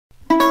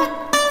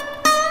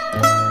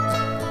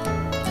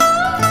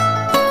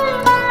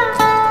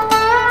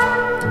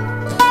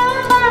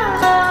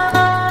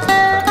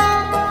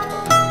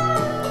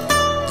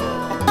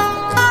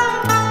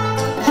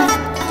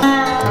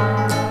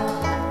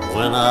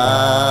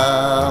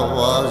I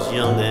was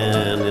young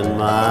and in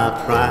my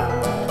prime,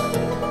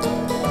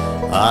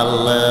 I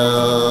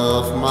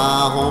left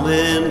my home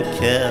in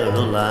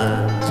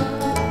Carolina.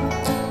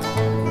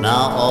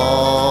 Now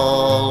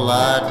all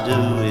I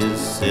do is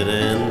sit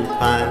and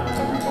pine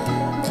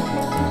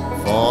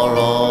for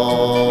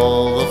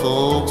all the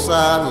folks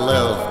I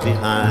left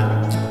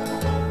behind.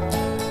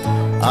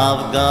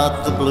 I've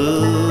got the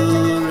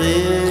Blue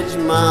Ridge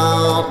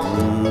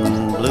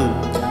Mountain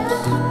Blues,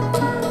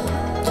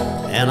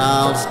 and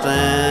I'll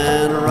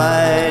stand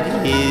right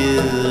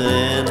here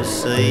and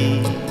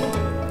say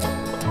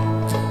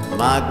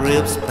my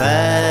grip's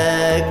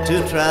packed to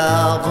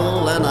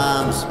travel, and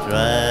I'm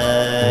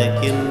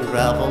striking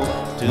gravel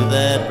to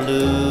that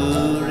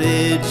Blue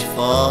Ridge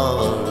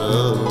far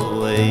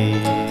away.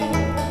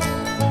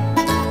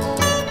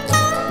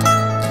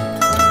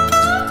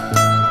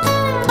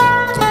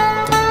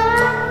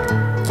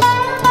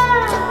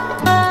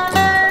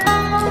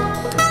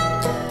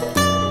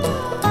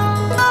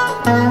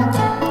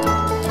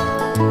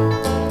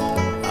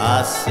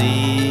 I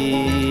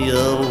see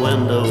a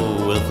window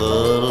with a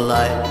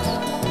light,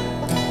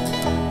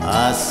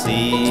 I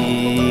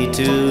see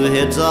two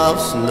heads of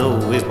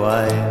snowy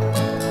white.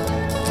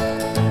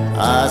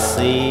 I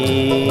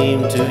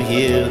seem to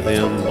hear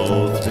them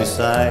both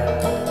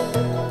recite,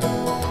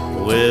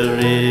 where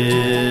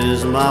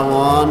is my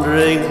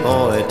wandering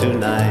boy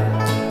tonight?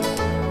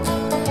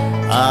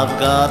 I've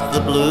got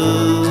the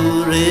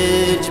Blue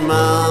Ridge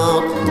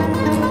Mountain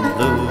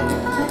Blues,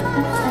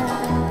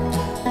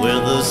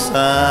 where the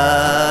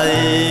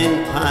sighing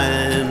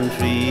pine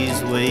trees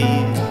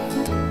wave.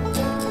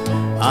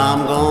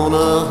 I'm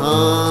gonna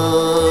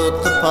hunt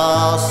the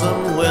possum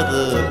where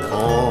the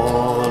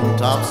corn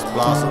tops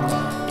blossom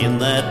in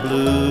that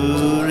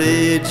Blue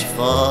Ridge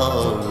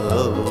far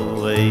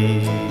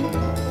away.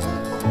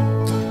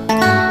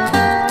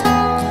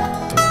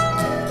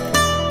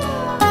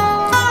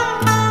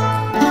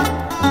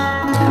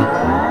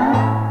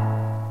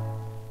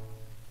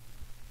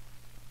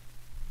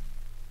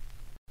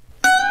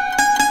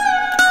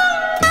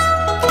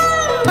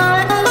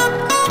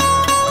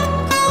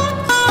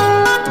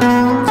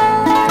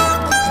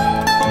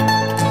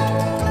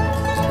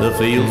 The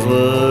fields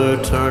were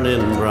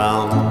turning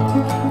brown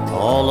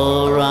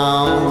all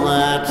around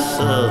that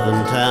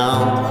southern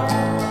town.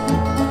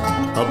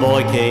 A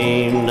boy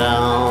came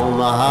down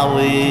the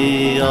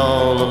highway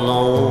all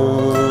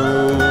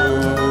alone.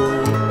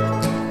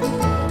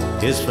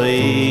 His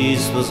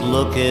face was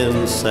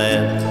looking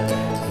sad,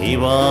 he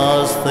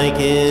was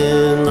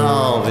thinking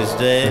of his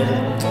dad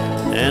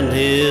and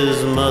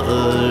his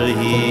mother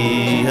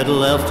he had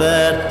left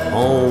at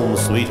home,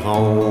 sweet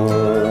home.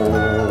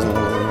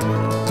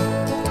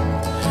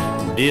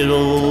 Dear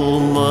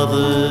old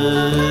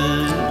mother,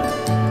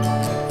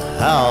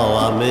 how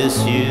I miss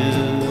you,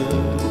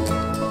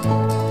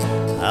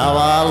 how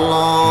I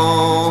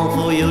long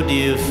for your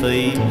dear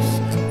face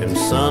and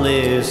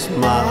sunny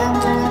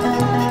smile.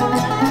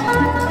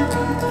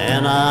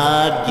 And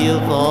I'd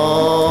give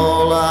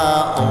all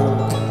I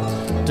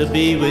own to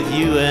be with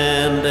you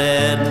and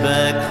Dad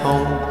back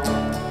home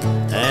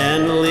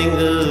and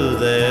linger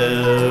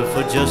there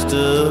for just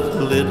a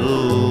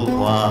little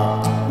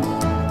while.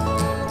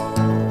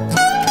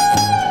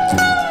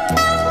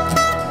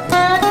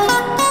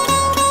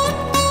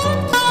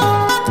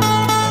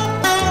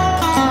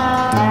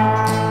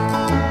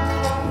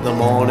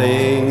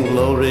 Morning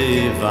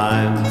glory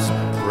vines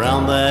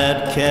round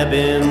that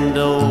cabin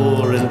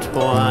door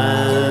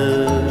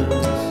entwines.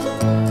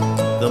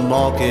 The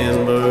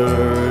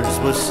mockingbirds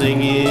were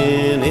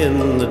singing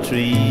in the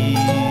trees.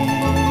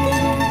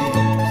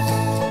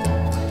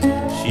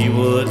 She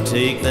would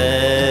take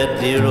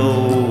that dear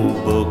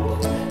old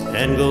book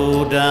and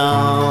go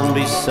down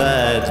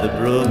beside the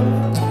brook.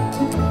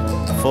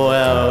 For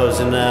hours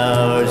and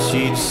hours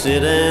she'd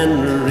sit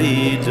and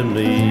read to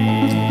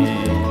me.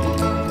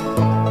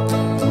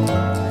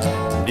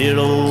 Dear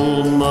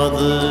old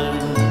mother,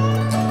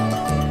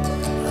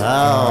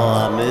 how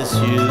I miss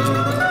you,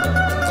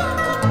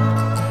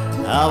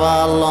 how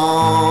I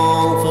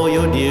long for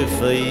your dear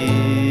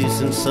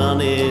face and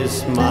sunny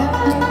smile.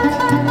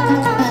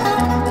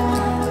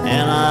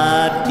 And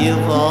I'd give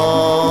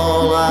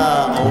all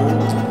I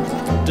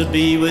own to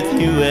be with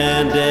you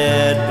and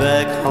Dad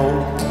back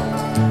home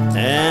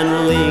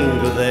and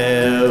linger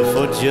there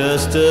for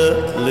just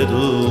a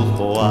little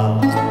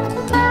while.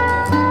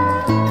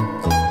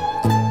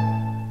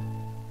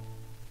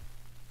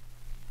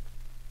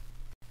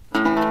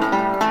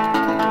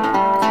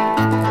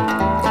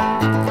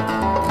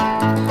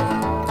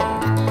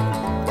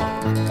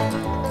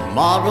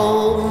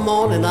 Tomorrow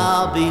morning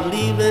I'll be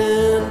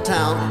leaving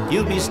town.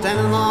 You'll be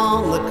standing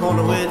on the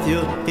corner with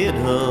your head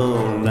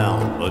hung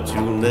down. But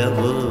you'll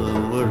never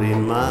worry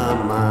my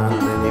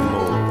mind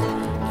anymore.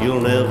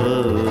 You'll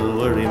never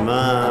worry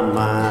my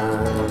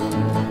mind.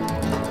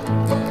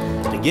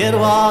 To get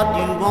what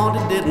you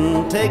wanted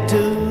didn't take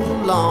too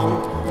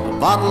long. A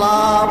bottle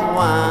of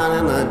wine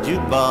and a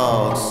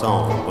jukebox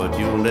song. But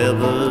you'll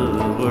never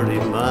worry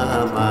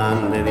my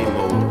mind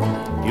anymore.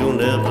 You'll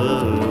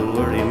never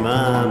worry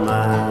my mind.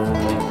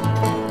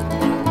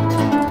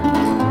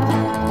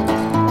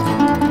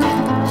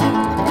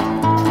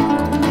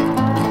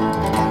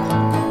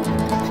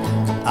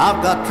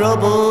 I've got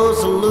troubles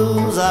to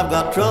lose, I've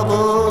got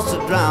troubles to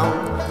drown.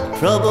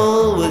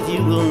 Trouble with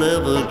you will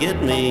never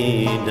get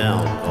me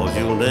down, 'cause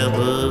you'll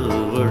never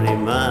worry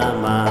my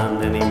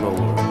mind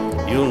anymore.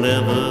 You'll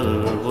never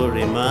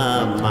worry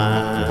my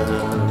mind.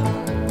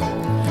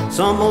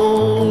 Some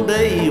old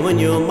day when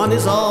your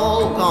money's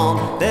all gone,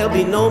 there'll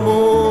be no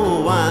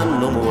more wine,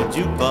 no more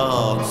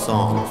jukebox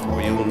songs,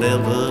 for you'll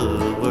never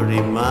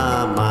worry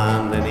my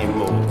mind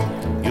anymore.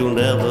 You'll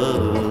never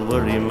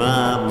worry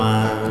my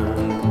mind.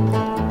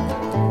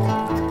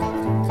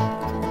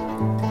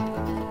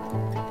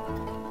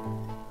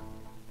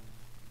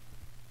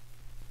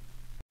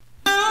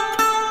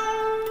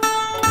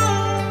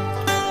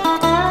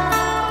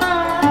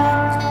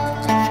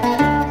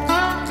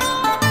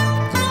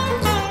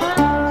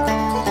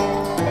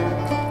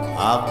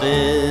 I've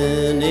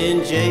been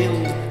in jail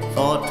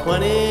for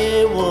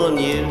 21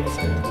 years,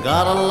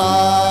 got a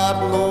lot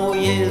more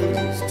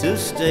years to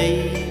stay,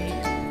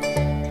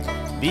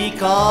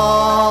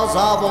 because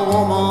of a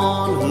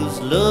woman whose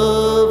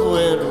love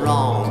went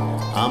wrong.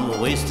 I'm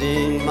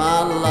wasting my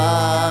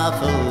life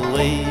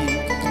away.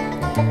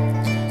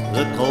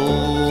 The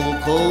cold,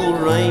 cold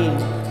rain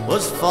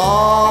was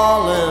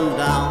falling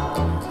down,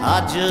 I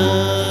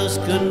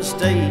just couldn't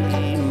stay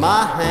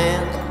my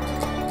hand.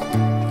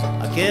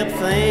 Kept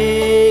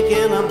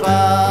thinking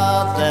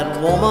about that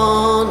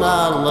woman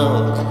I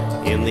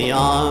loved in the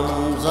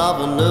arms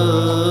of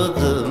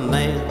another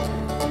man.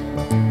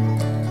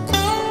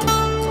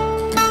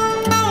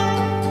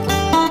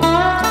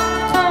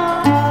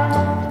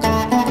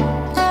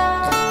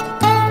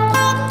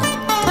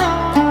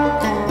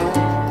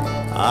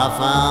 I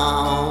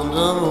found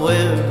them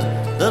where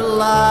the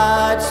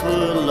lights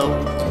were low,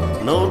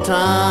 no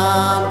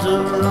time to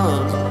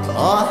run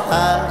or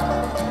hide.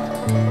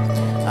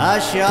 I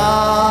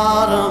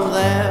shot 'em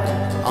there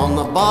on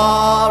the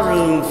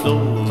barroom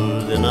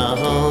floor, then I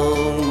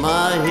hung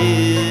my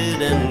head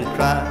and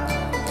cried.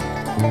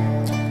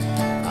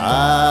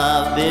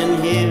 I've been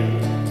here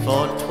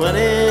for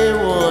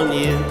 21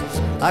 years,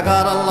 I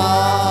got a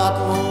lot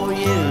more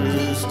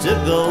years to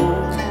go.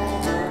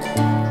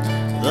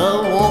 The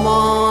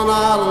woman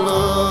I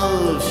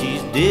love,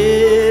 she's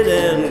dead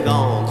and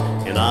gone,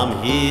 and I'm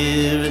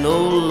here in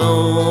old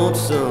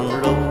Lonesome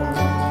Road.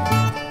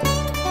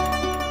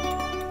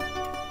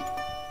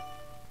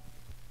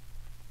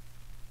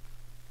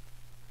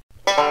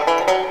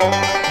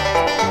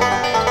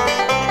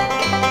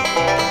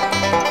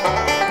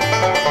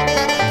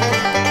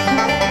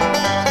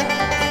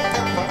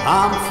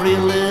 I'm free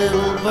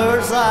little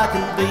birds I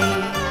can be,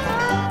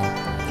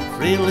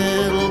 free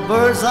little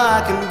birds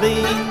I can be.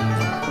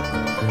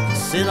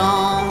 Sit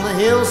on the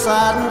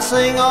hillside and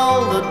sing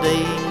all the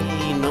day,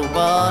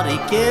 nobody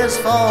cares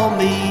for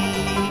me.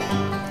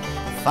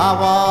 If I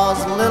was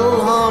a little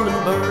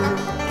hummingbird,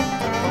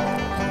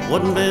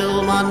 wouldn't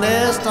build my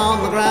nest on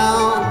the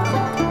ground,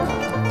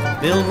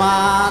 build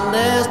my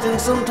nest in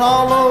some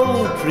tall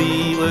old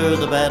tree where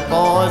the bad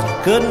boys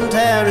couldn't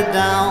tear it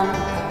down.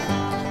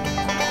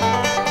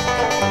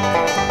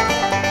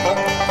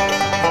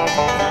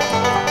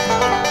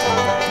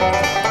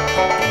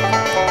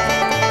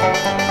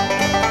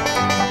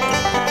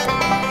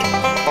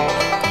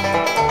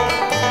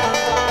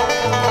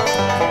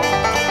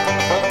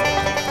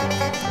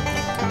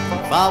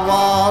 If I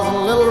was a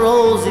little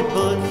rosy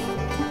bush,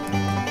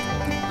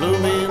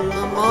 blooming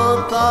the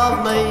month of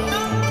May,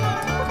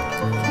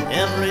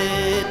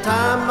 every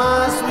time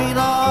my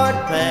sweetheart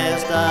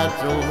passed, I'd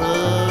throw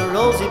her a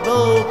rosy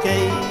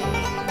bouquet.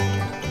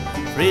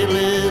 Free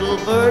little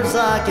birds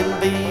I can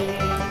be,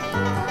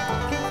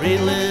 free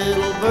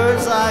little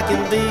birds I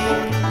can be.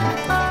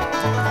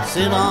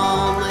 Sit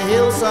on the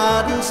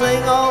hillside and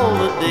sing all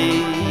the day,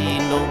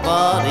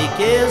 nobody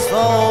cares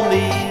for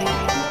me.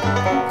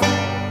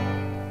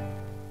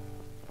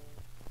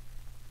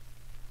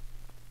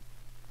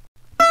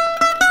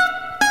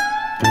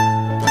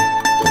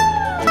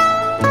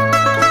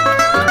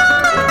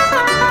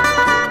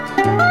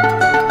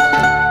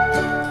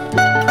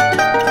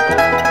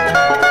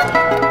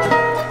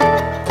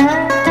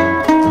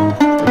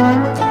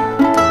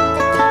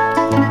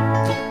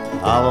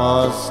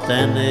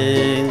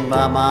 Standing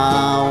by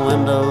my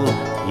window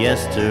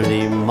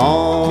yesterday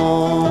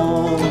morning,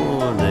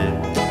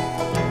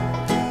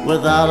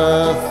 without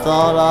a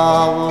thought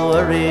of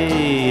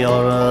worry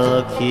or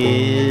a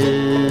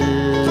kiss,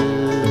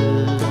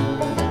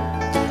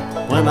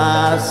 when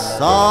I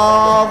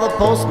saw the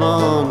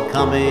postman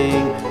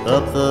coming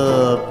up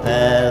the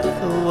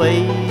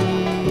pathway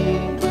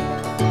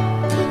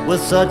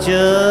with such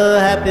a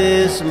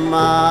happy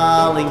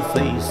smiling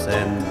face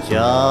and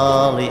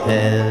jolly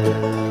air.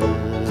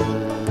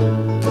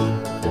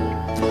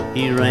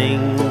 He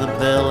rang the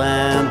bell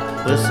and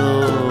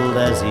whistled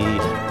as he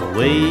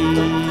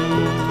waited.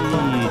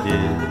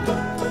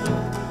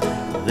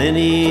 Then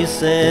he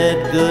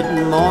said, "Good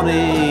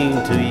morning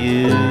to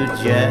you,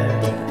 Jack."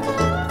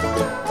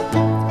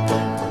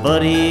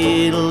 But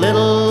he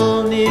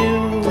little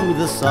knew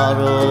the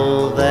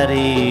sorrow that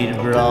he'd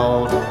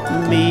brought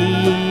me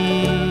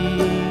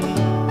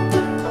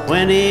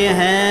when he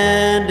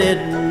handed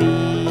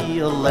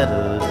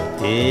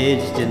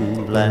edged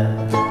in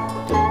black.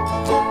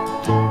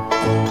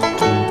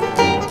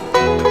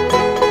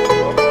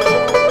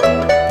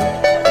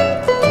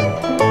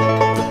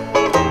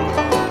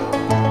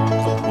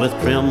 With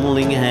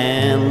trembling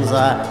hands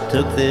I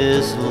took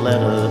this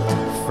letter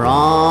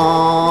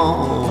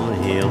from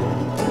him.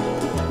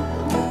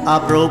 I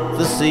broke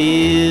the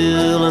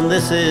seal and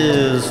this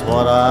is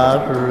what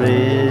I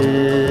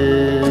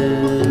read.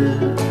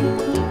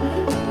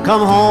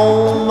 Come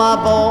home, my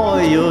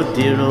boy, your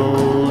dear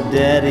old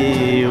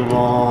daddy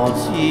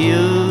wants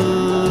you.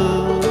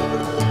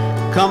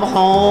 Come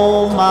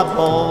home, my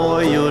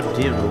boy, your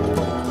dear old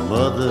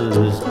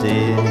mother's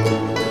dead.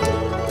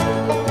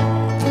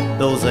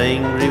 Those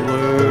angry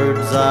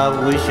words, I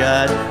wish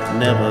I'd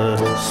never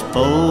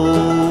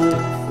spoke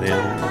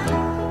them.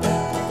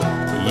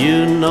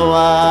 You know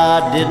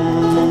I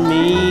didn't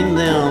mean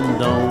them,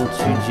 don't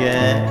you,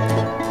 Jack?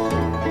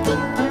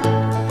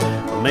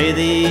 May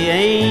the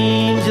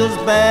angels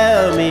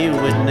bear me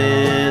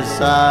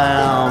witness, I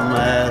am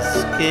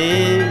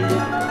asking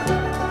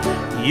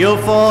your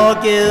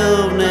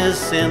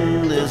forgiveness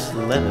in this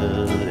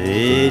letter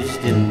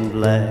edged in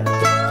black.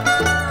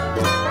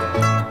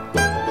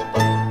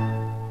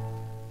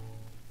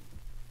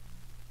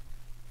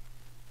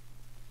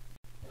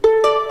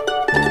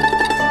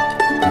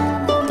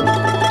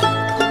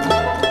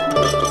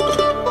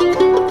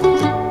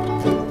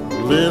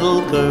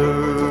 Little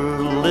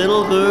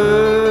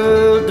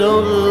girl,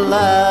 don't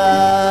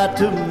lie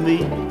to me.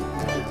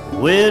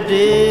 Where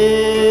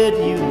did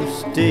you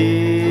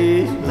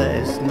stay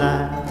last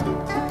night?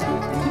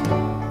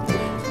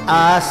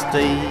 I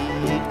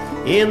stayed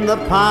in the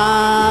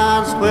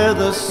pines where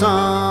the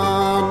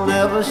sun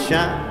never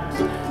shines,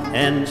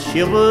 and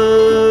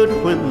shivered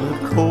when the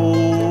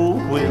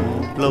cold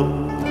wind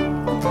blows.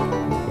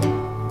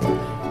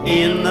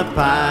 In the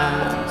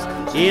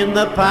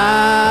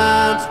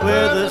pines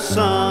where the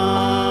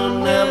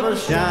sun never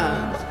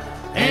shines,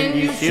 and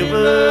you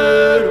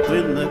shivered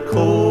when the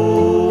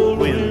cold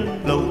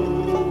wind blows.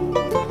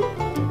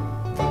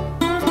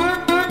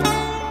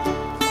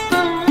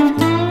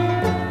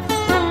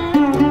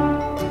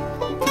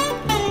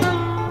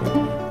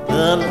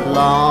 The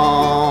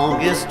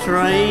longest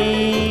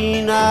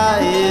train I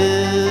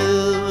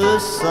ever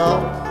saw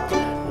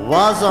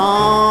was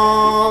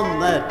on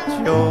that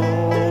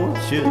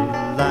Georgia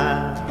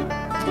line.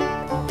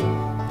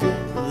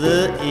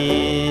 The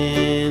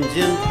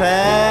engine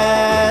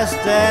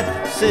passed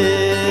at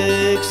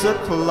 6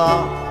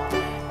 o'clock,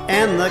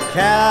 and the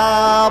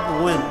cab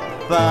went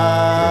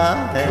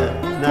by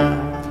at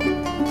 9.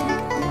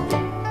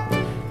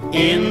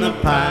 In the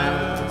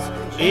pines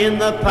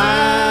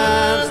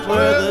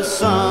where the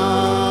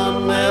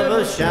sun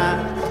never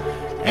shines,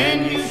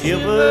 and you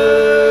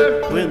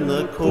shivered when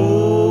the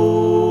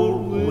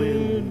cold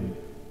wind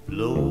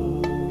blows.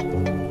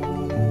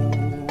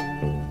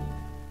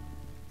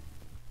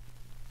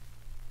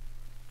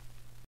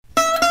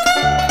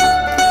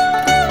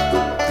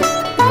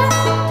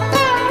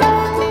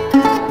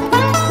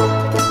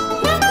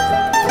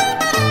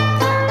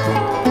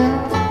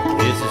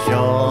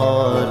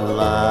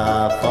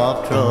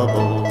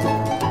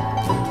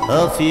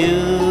 A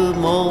few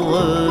more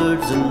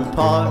words and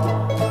part.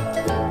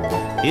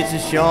 It's a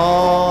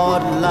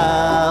short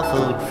life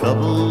of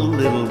trouble,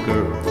 little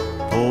girl,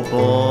 poor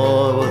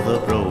boy with a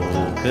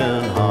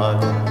broken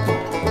heart.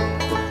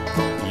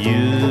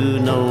 You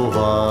know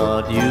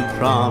what you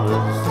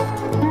promised,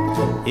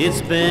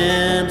 it's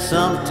been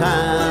some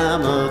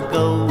time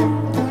ago.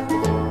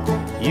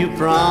 You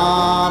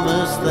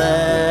promised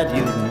that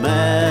you'd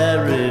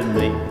marry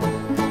me,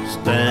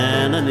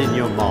 standing in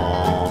your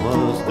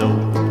mama's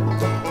door.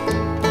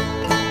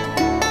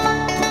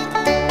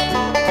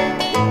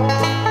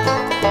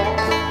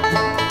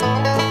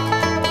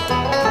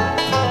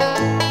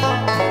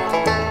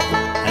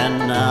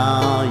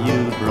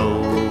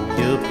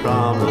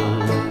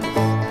 Promise.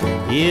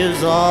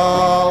 Here's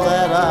all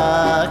that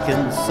I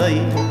can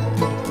say.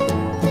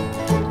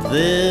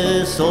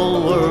 This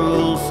old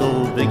world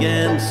so big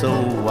and so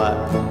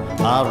wide,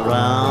 I'll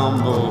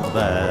ramble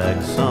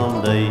back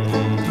someday.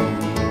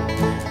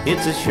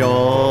 It's a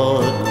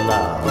short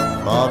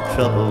life of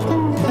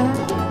trouble,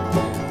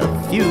 a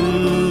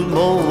few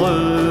more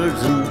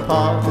words and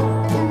part.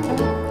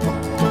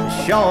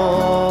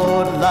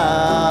 Short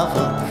life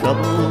of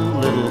trouble,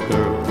 little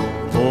girl,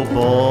 poor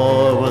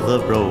boy with a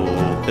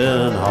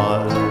broken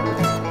heart.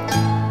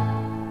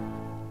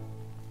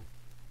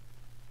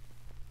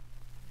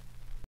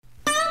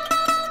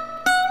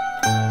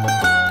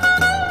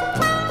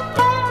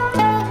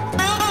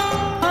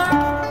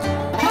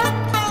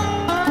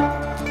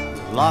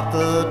 Locked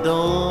the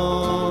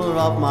door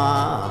of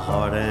my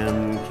heart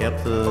and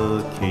kept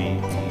the key,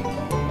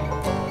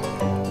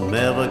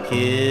 never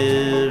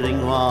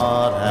caring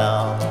what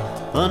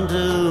happened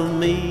to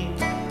me.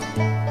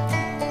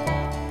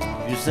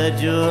 You said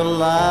your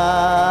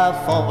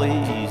life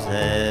always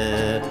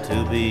had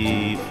to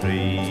be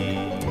free.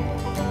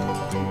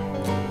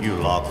 You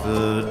locked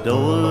the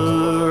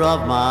door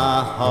of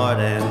my heart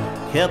and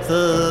kept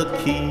the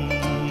key.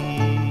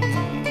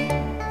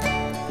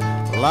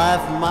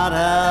 life might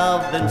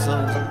have been so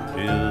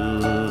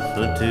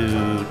different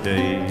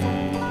today.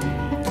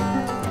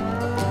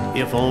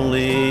 If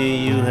only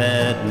you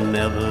had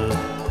never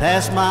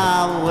passed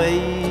my way.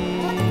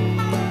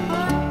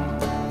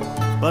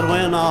 But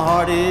when a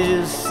heart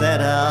is sad,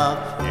 how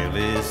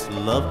careless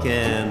love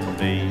can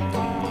be.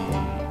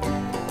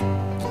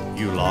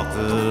 You locked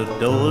the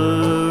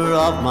door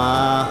of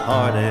my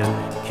heart and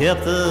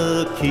kept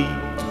the key.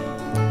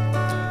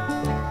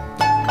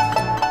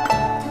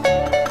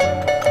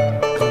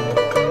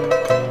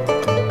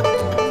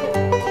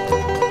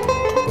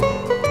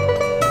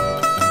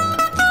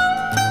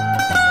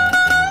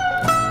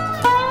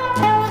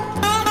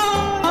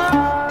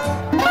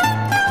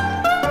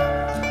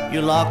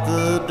 You locked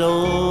the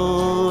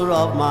door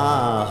of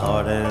my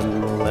heart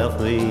and left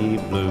me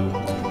blue.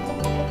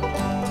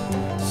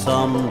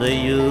 Someday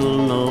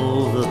you'll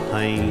know the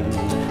pain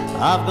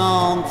I've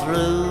gone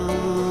through.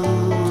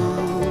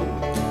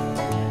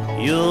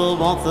 You'll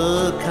want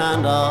the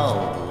kind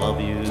of love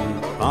you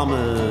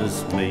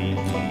promised me.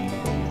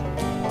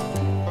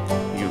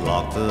 You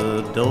locked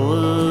the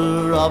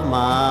door of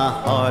my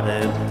heart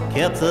and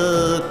kept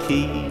the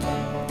key.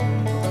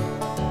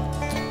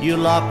 You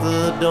locked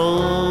the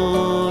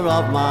door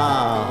of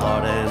my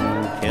heart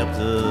and kept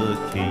the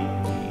key.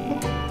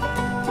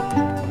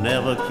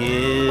 Never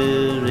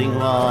caring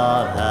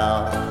what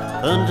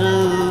happened to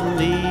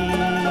me.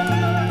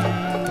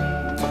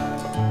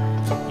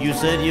 You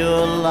said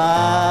your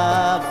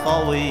life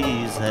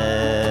always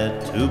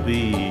had to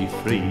be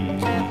free.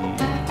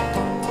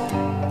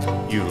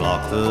 You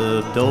locked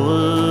the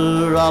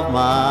door of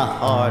my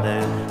heart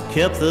and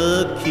kept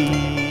the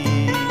key.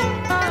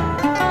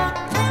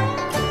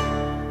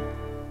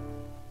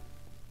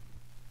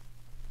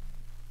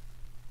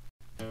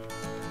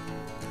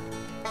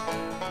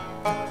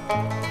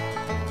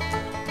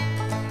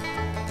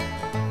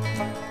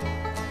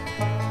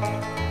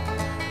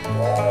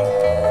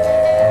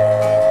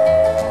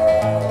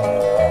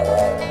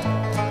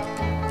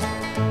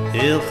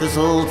 If this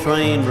old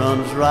train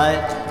runs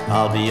right,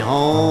 I'll be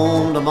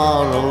home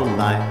tomorrow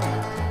night.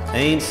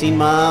 Ain't seen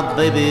my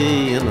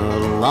baby in a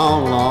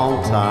long,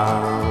 long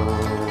time.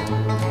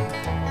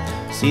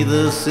 See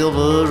the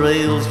silver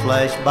rails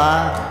flash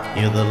by,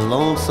 hear the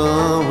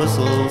lonesome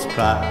whistles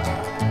cry.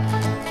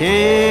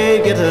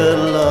 Can't get her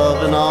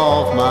loving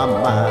off my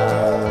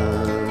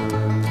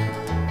mind.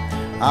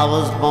 I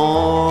was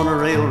born a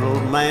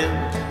railroad man,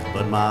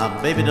 but my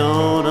baby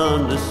don't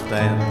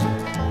understand.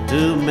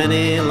 Too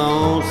many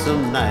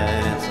lonesome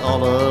nights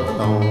all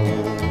alone.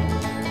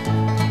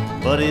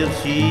 But if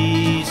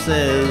she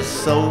says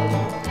so,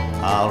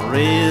 I'll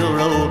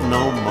railroad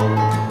no more.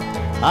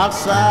 I'll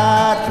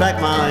sidetrack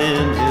my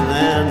engine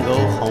and go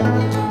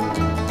home.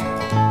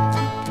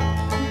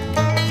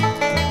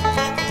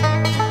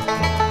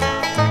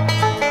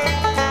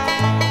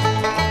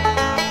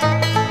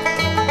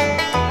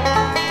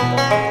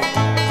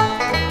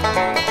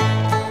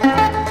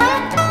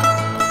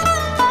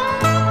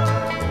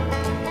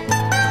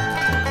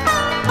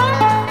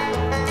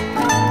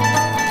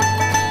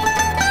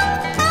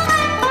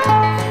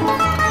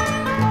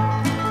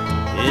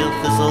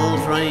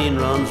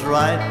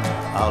 Right,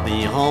 I'll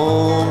be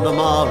home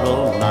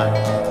tomorrow night.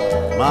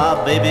 My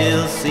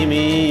baby'll see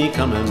me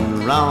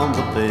coming round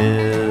the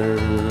bend.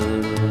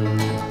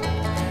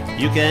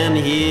 You can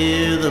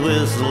hear the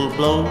whistle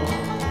blow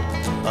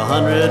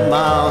 100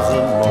 miles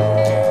or more.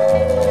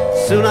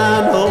 Soon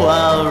I know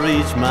I'll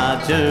reach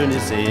my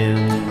journey's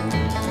end.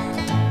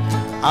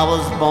 I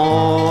was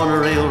born a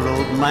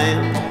railroad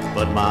man,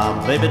 but my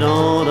baby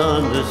don't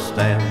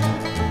understand.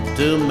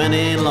 Too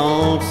many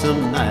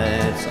lonesome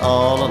nights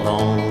all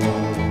alone.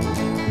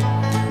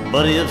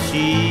 But if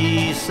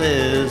she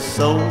says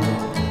so,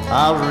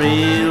 I'll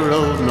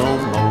railroad no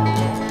more.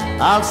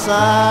 I'll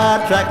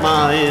sidetrack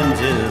my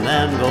engine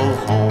and go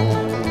home.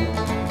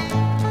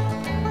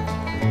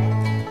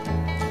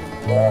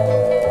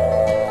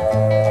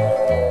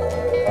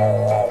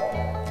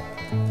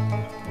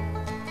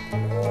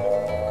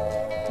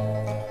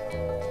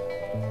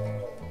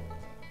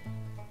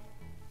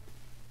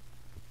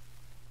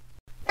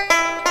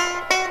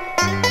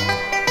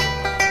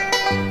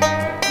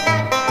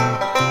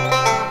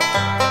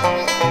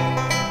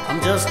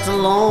 Just a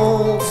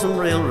lonesome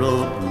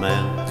railroad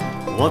man,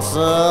 once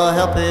a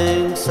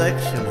helping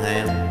section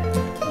hand.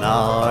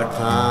 Now our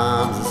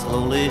times are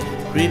slowly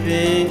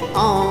creeping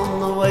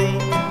on the way.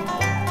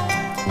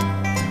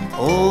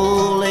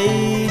 Old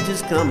age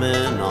is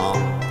coming on,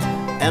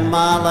 and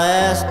my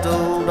last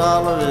old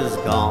dollar is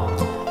gone.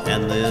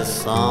 And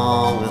this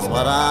song is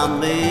what I'm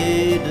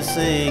made to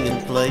sing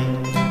and play.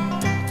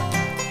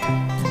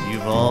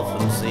 You've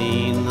often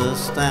seen the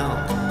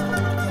stamp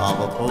of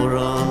a poor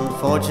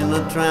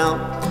unfortunate tramp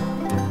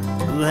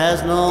who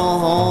has no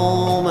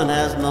home and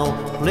has no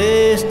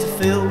place to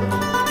fill.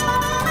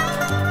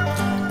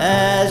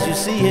 As you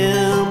see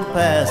him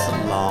pass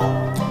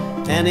along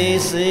and he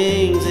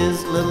sings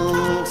his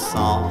little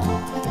song,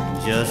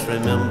 just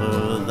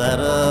remember that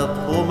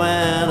a poor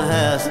man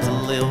has to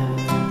live.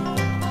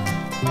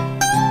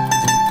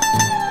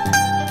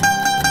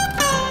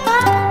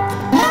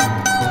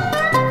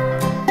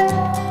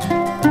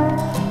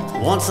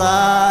 Once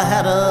I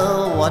had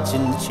a watch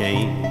and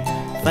chain,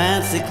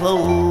 fancy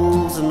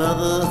clothes and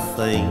other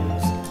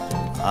things.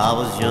 I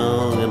was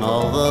young and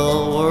all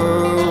the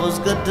world was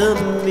good to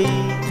me.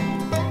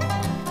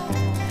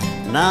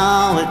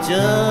 Now it's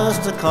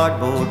just a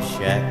cardboard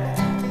shack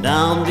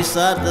down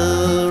beside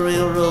the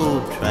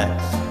railroad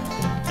tracks,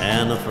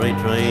 and a freight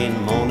train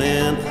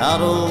moaning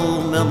out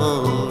old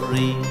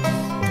memories.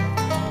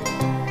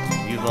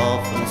 You've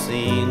often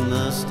seen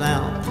the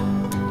stamp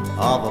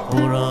of a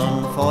poor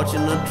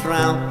unfortunate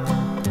tramp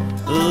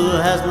who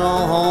has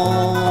no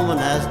home and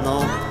has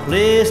no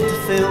place to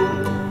fill.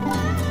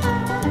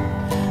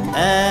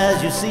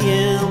 As you see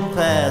him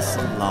pass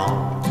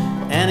along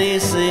and he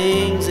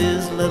sings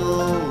his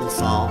little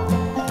song,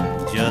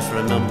 just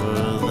remember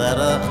that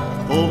a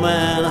poor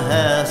man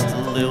has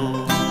to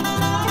live.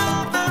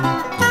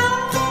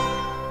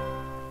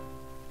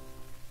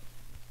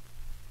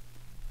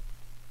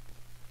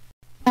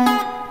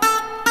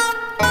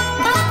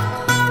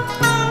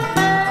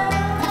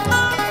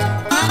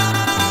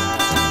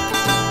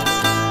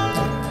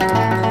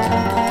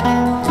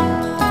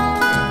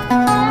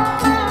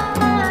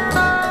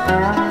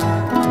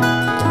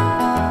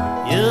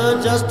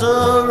 Just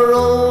a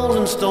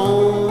rolling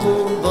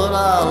stone, but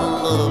I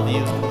love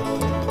you.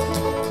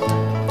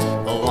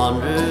 A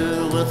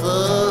wanderer with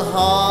a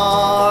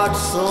heart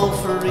so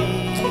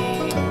free.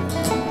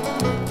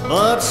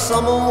 But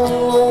some old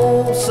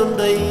lonesome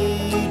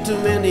day, too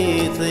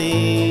many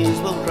things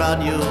will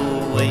crowd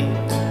your way.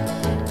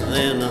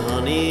 Then,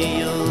 honey,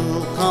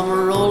 you'll come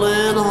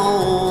rolling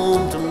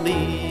home to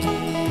me.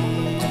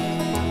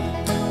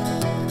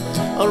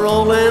 A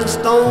rolling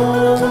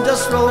stone,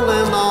 just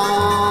rolling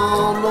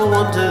on, no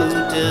one to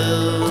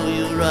tell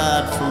you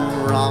right from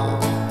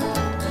wrong.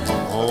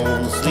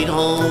 Home, sweet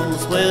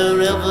homes,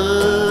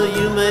 wherever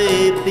you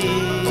may be.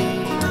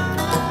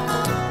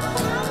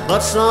 But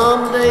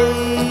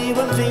someday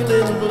when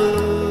feeling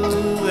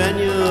blue and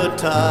you're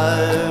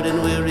tired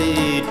and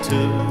weary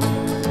too,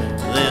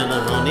 then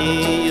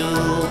honey,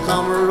 you'll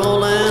come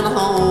rolling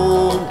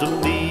home to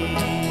me.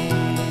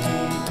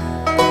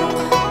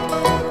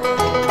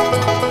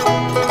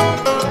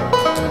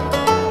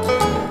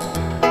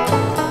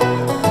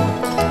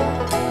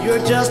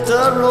 You're just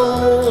a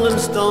rolling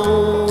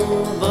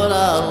stone, but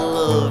I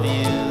love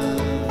you.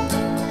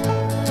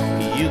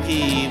 You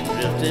keep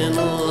drifting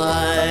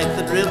like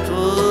the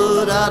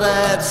driftwood out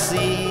at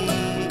sea.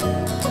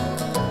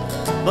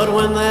 But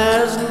when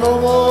there's no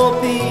more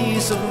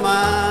peace of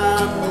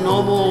mind,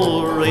 no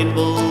more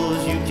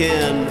rainbows you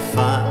can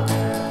find,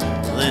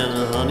 then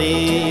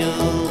honey,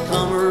 you'll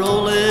come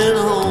rolling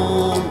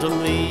home to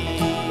me.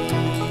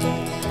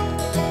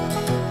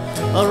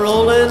 A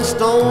rolling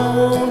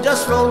stone,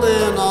 just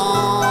rolling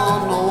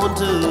on, no one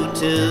to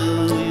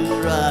tell you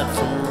right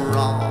from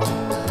wrong.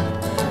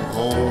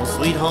 Home,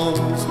 sweet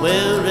homes,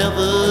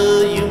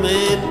 wherever you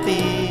may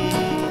be.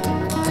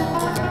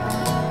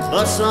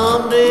 But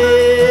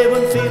someday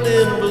when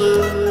feeling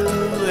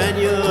blue and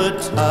you're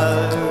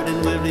tired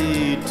and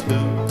weary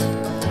too,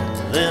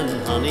 then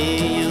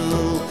honey,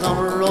 you'll come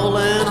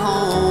rolling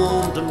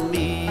home to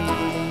me.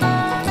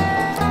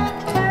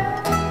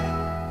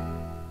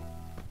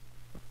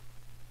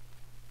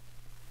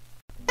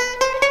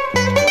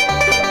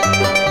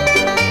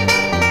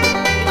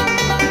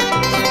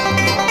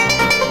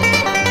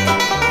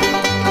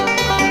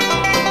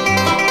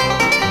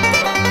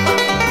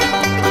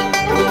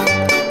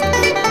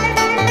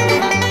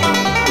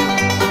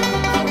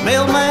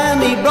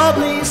 Mailman, he brought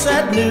me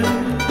sad news.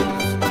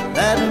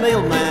 That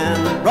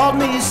mailman brought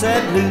me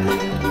sad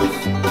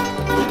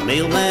news.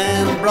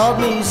 Mailman brought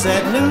me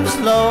sad news,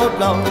 Lord,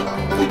 Lord.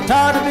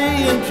 Tired of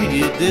being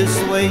treated this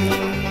way.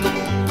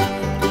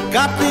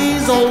 Got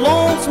these old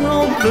lonesome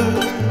road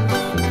blues.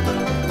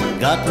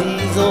 Got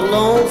these old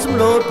lonesome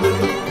road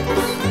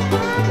blues.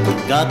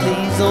 Got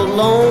these old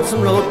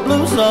lonesome road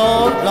blues,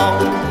 Lord,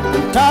 Lord.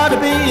 Tired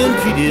of being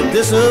treated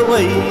this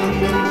way.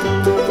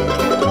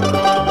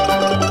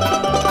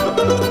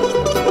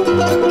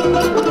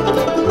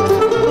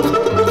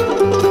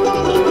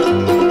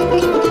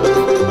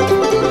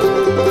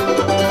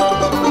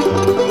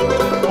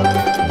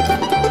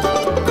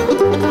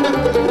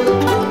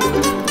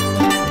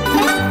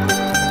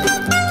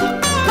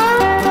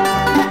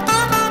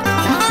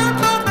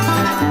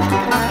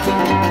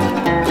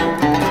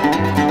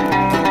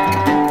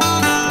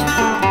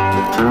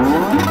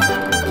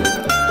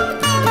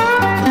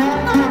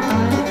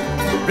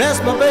 Dress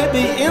my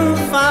baby in the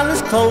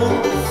finest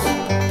clothes.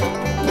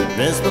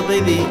 Dress my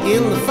baby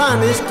in the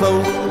finest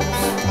clothes.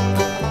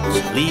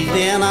 She leaves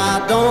me and I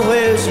don't know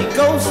where she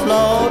goes,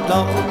 Lord,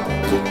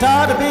 Lord.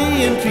 Tired of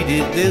being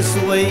treated this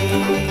way.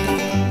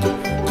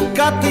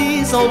 Got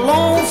these old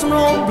lonesome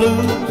road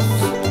blues.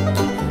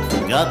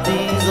 Got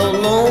these old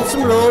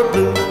lonesome road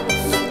blues.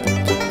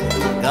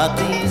 Got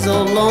these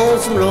old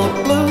lonesome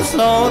road blues,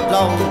 Lord,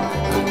 Lord.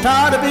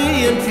 Tired of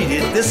being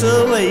treated this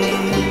way.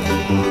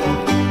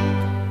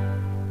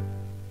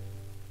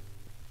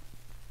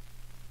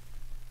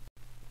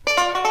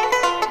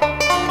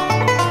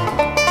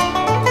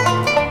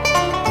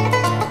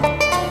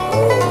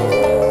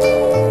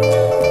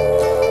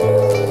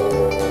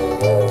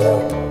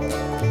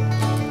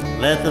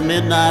 the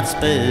midnight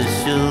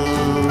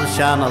special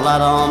shine a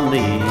light on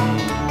me.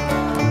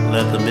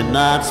 Let the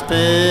midnight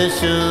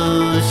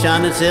special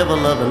shine its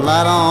ever-loving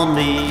light on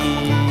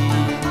me.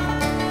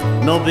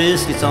 No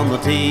biscuits on the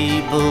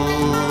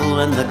table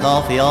and the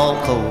coffee all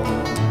cold.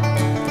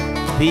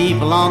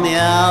 People on the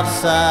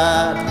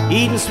outside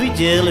eating sweet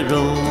jelly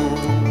rolls.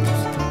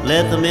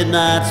 Let the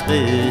midnight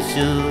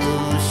special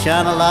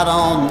shine a light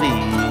on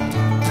me.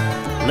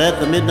 Let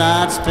the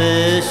midnight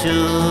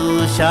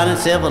special shine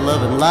its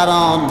ever-loving light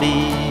on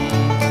me.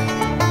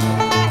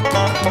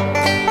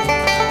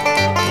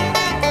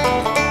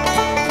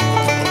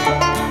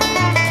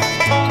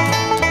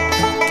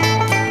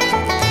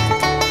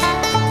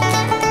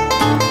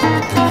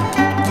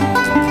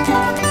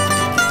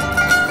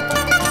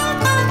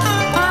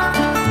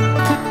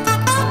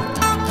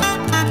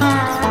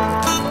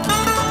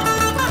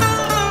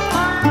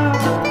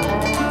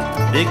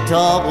 Big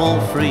talk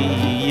won't free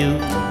you,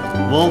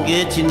 won't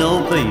get you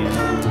no bail.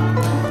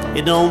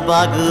 It don't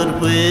buy good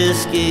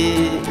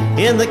whiskey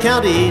in the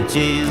county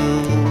jail.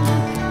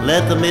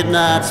 Let the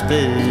midnight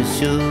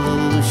special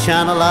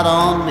shine a light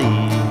on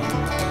me.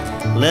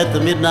 Let the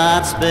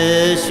midnight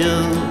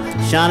special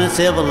shine its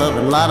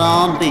ever-loving light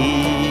on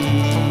me.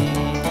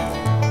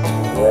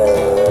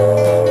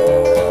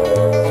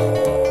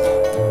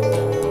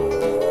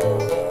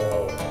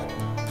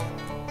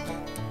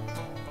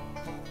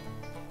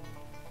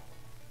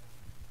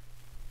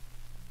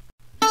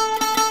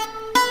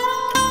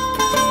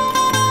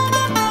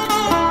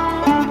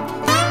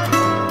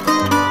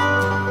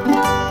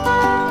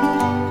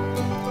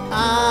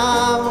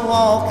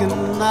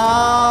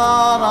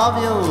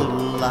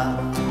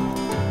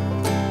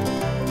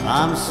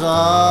 I'm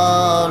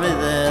sorry,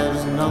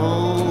 there's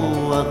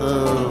no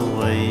other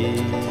way.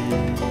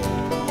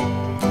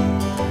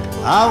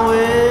 I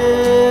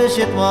wish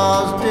it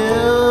was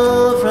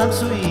different,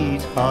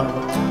 sweetheart,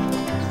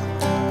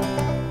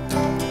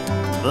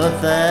 but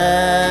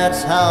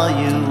that's how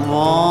you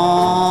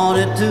want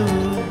it to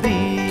be.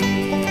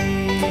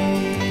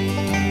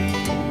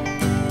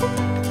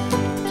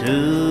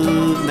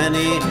 Too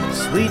many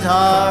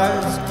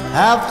sweethearts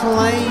have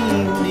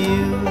claimed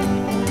you,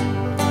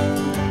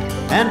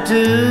 and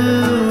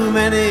too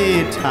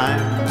many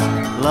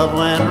times love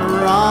went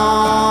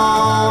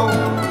wrong.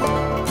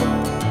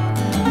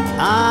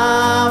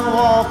 I'm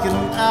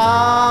walking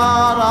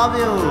out of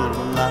your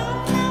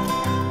life,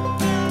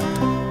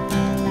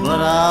 but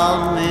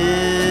I'll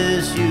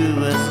miss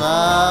you as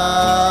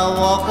I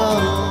walk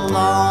along.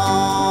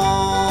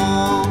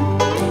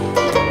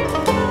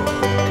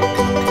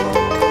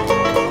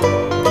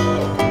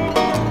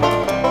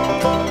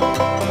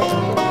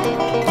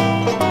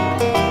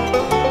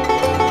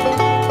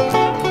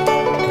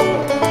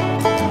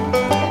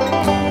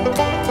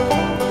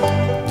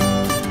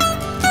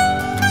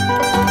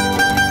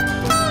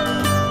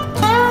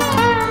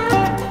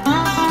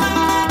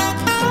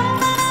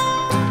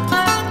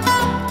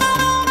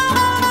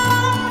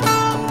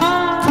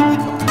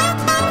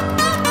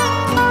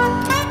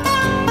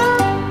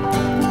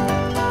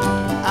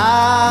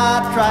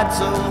 Tried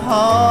so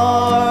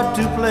hard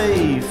to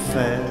play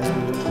fair.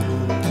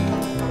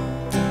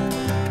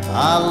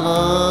 I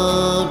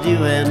loved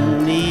you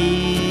and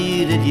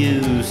needed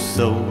you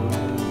so.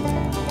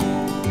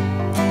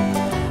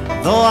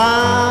 Though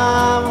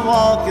I'm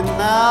walking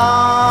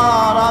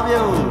out of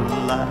your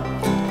life,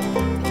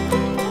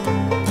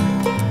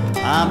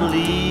 I'm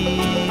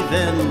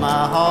leaving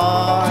my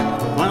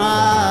heart when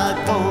I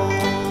go.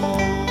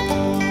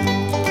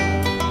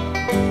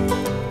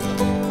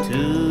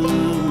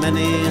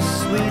 Many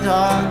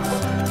sweethearts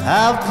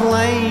have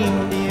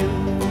claimed you,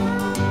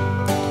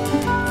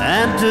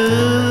 and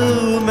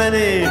too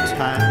many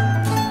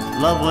times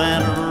love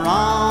went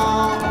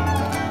wrong.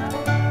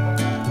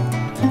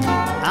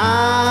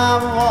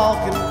 I'm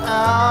walking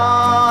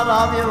out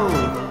of your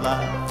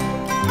life,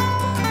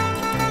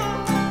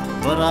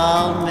 but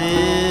I'll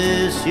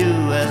miss you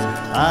as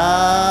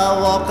I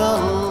walk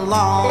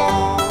along.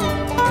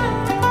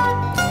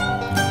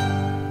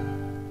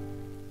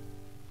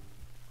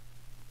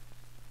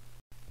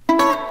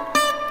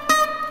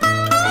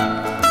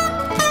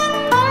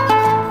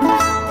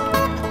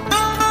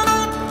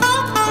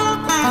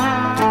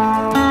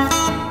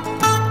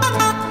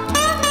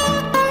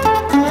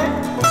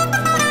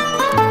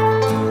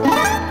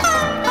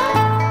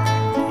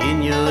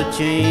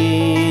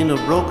 Chain of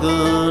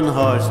broken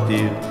hearts,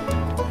 dear,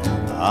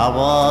 I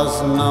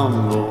was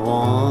number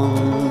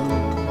one.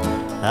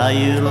 How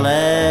you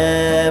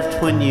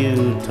laughed when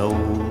you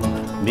told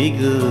me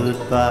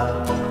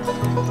goodbye.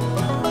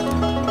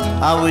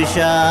 I wish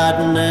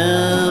I'd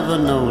never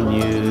known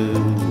you,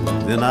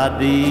 then I'd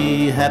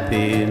be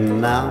happy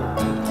now.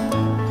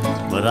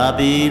 But I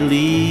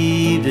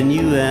believed in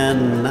you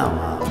and now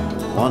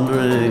I'm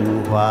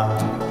wondering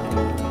why.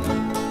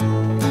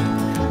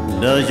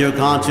 Does your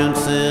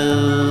conscience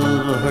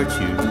ever hurt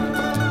you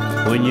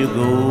when you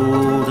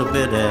go to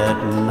bed at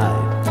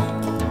night?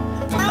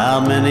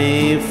 How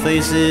many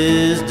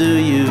faces do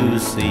you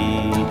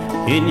see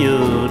in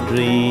your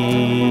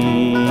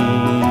dreams?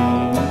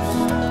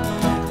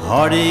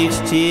 Heartaches,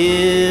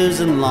 tears,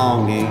 and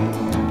longing,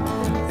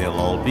 they'll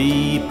all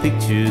be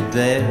pictured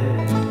there,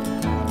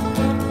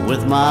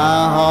 with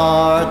my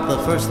heart the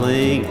first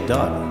link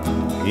dark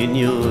in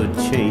your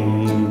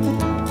chain.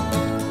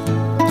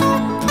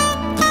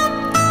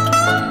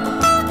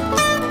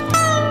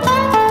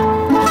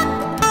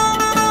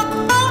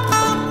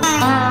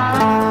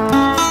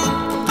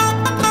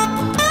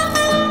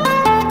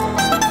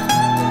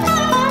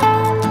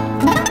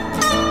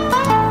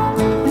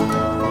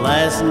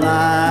 Last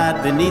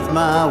night beneath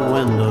my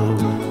window,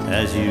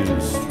 as you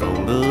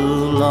strolled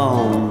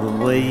along the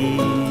way,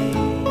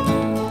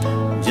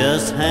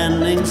 just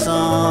handing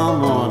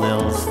someone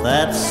else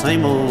that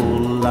same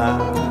old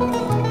line.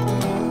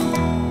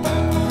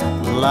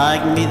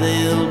 Like me,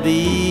 they'll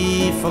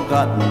be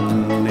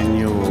forgotten in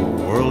your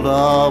world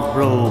of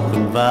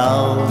broken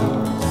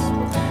vows,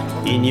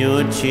 in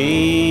your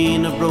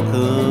chain of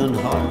broken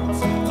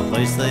hearts, a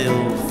place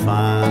they'll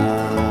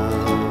find.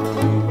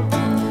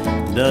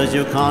 Does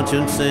your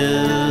conscience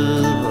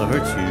ever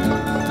hurt you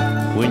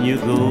when you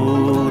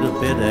go to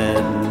bed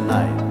at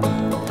night?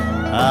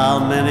 How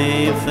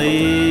many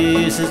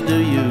faces do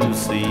you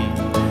see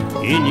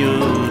in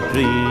your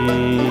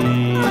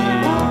dreams?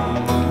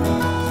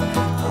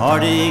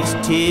 Heartaches,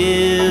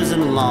 tears,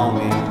 and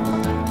longing,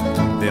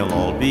 they'll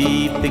all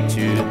be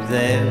pictured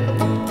there,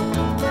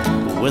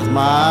 with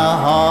my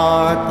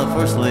heart the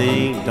first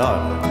link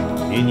dark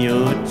in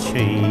your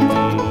chain.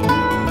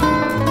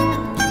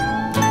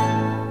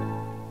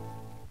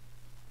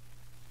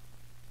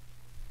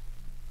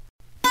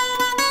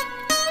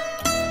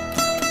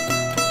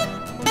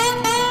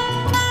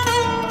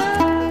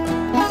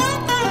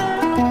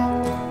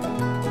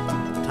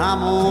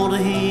 Time won't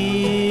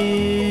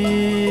heal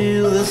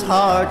this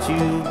heart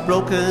you've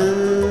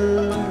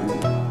broken.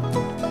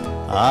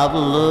 I've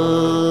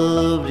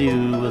loved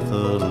you with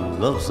a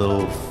love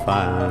so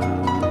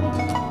fine.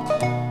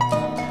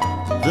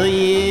 The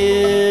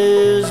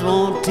years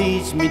won't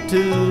teach me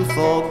to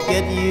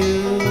forget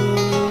you,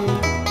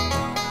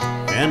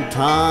 and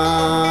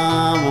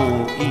time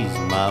won't ease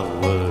my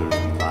word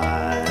of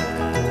mine.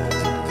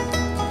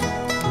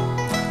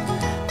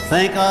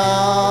 Think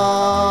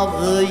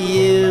of the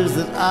years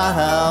that I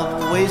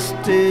have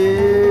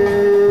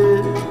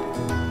wasted.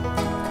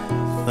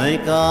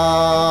 Think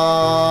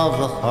of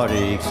the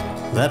heartaches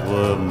that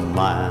were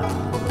mine.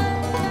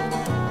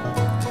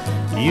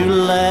 You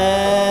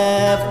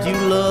laughed, you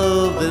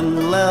loved,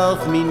 and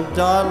left me,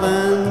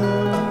 darling.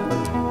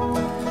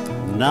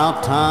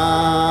 Now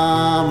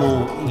time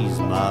won't ease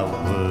my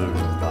word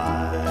of mine.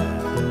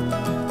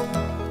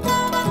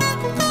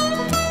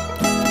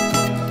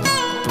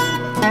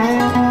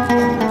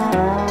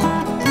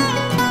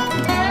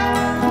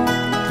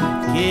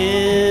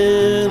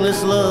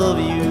 Careless love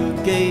you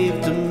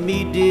gave to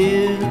me,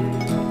 dear,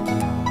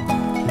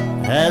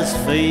 has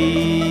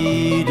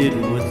faded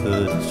with the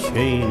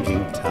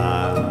changing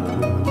time.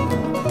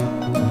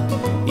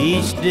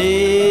 Each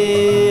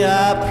day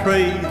I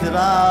pray that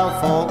I'll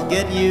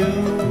forget you,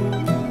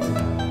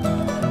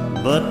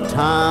 but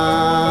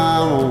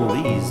time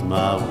won't ease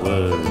my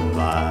word of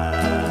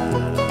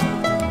mine.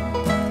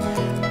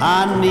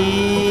 I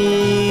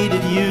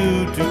needed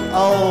you to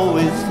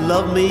always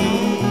love me.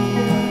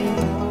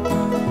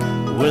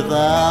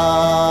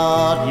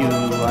 Without you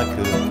I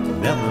could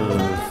never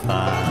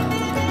find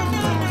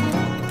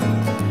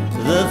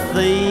the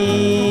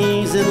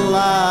things in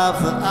life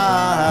that I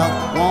have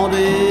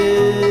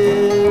wanted,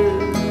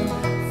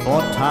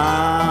 for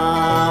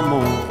time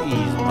won't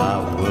ease my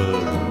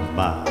word of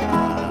mine.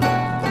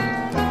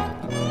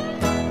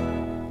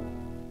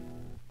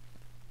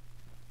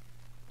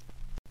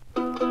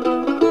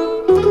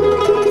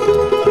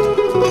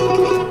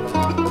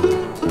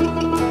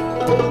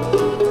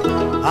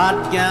 I'd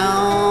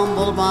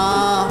gamble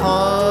my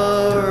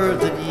heart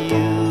that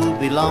you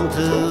belong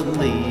to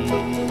me,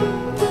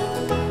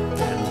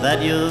 that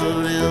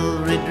your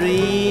every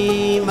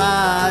dream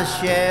I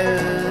share.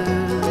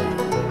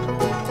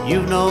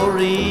 You've no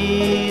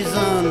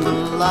reason to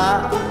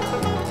lie,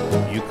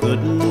 you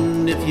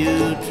couldn't if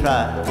you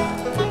tried.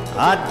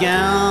 I'd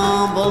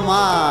gamble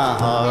my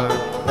heart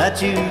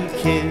that you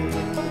care.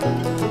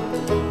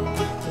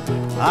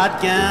 I'd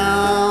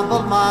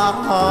gamble my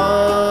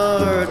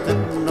heart that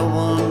no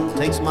one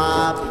takes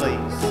my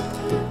place.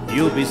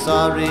 You'll be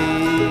sorry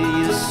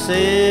you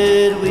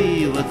said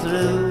we were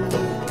through.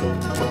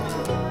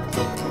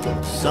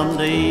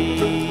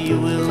 Someday you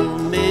will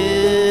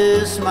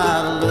miss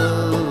my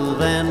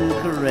love and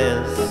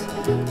caress.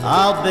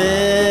 I'll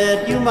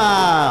bet you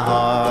my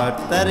heart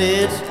that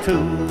it's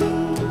true.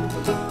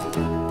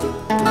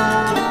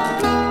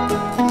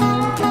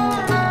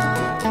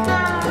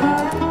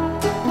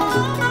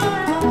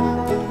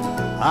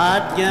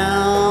 I'd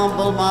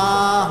gamble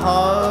my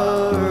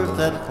heart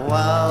that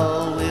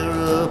while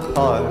we're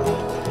apart,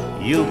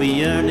 you'll be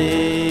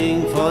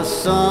yearning for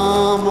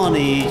someone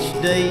each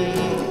day,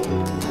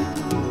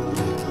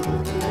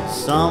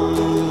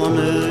 someone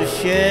who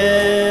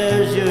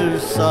shares your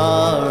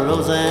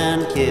sorrows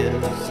and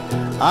cares.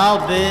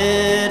 I'll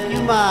bet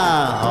you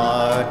my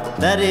heart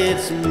that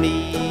it's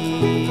me.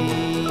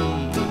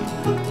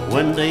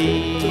 When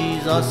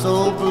days are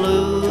so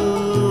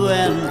blue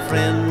and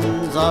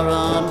friends are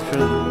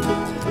untrue,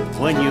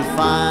 when you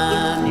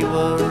find you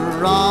were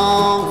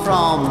wrong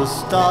from the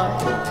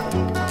start,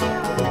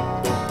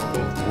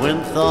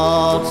 when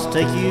thoughts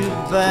take you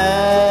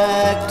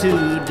back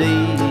to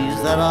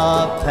days that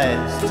are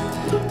past,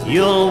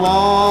 you'll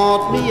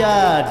want me,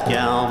 I'd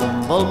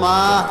gamble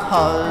my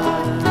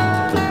heart.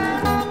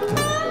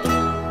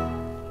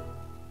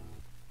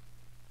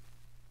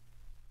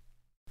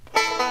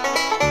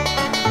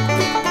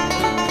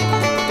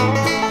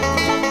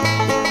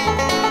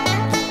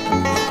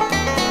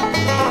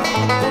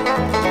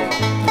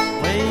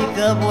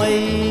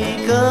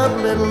 Wake up,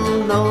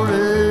 little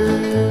Nora,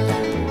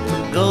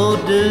 go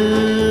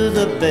do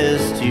the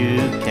best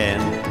you can.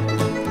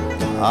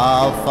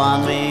 I'll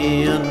find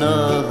me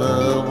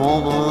another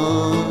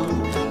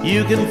woman,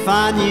 you can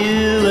find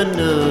you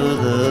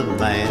another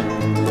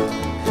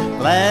man.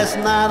 Last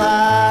night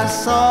I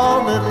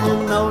saw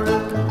little Nora,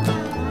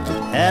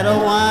 had a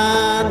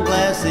wine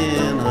glass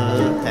in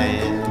her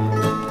hand,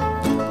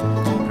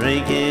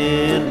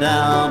 drinking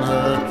down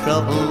her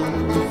troubles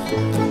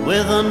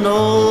with a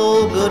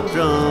no-good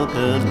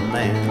drunken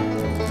man.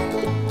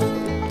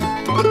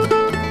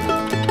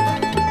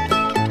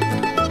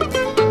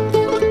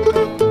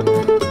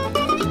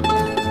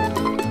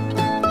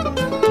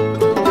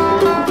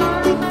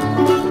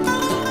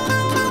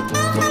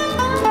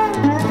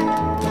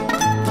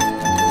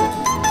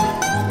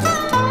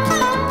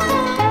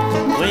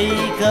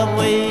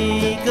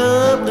 Wake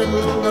up,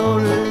 little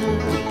Nora,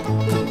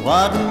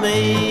 what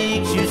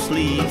makes you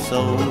sleep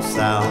so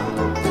sound?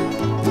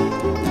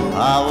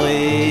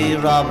 Highway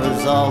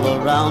robbers all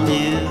around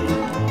you,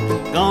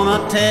 gonna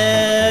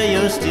tear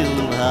your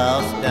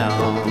schoolhouse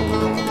down.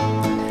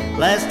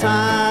 Last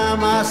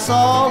time I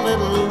saw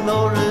little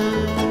Nora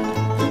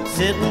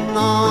sitting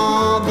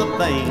on the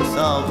banks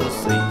of the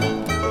sea,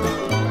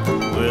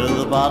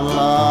 with a bottle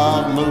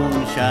of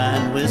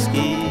moonshine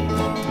whiskey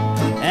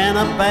and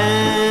a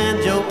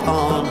banjo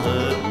on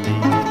her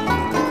knee.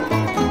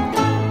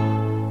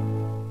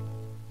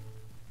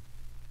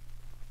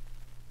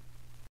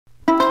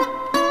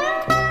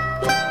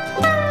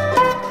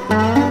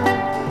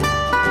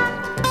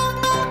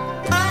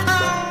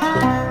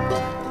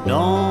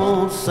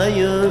 Don't say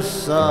you're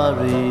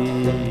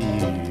sorry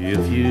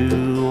if you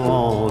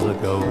wanna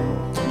go.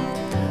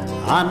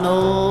 I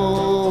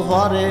know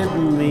what it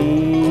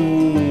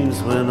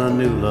means when a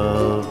new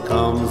love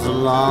comes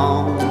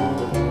along.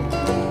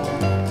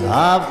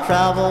 I've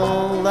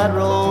traveled that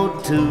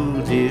road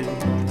too, dear,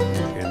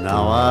 and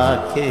now I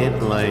can't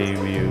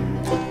blame you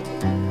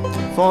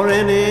for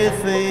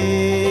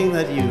anything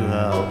that you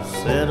have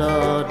said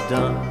or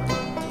done.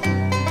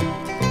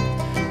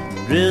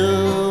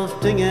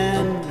 Drifting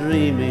and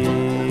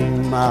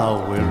dreaming my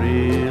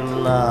weary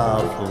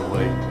life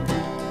away,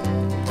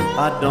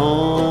 I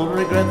don't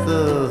regret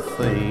the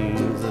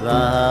things that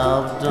I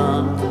have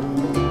done.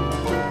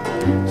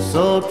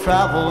 So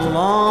travel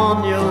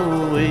on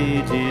your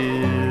way,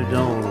 dear,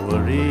 don't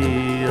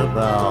worry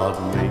about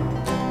me.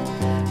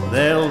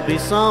 There'll be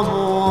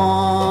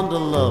someone to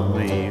love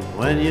me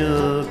when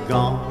you're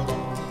gone.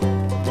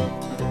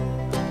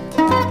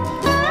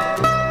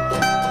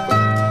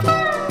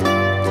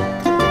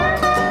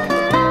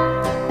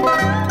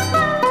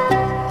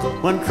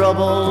 When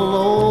trouble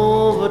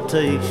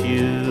overtakes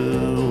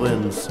you,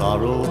 when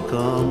sorrow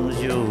comes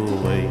your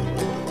way,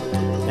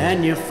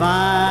 and you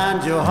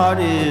find your heart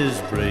is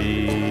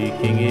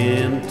breaking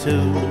in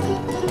two,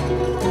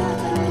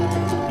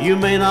 you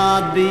may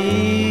not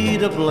be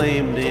to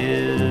blame,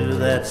 dear,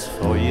 that's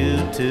for you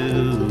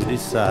to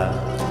decide.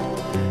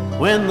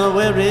 When the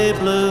weary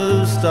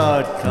blues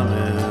start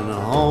coming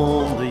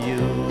home to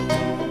you,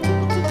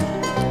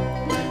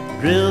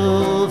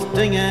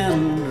 drifting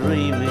and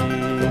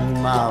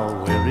dreaming my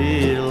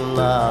weary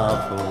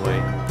life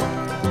away,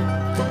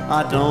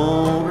 I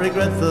don't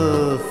regret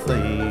the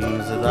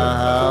things that I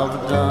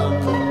have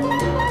done.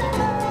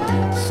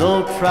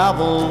 So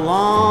travel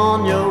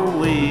on your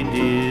way,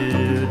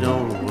 dear,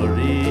 don't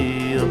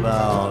worry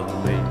about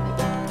me.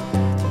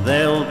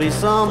 There'll be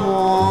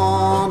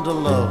someone to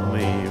love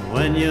me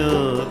when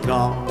you're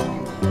gone.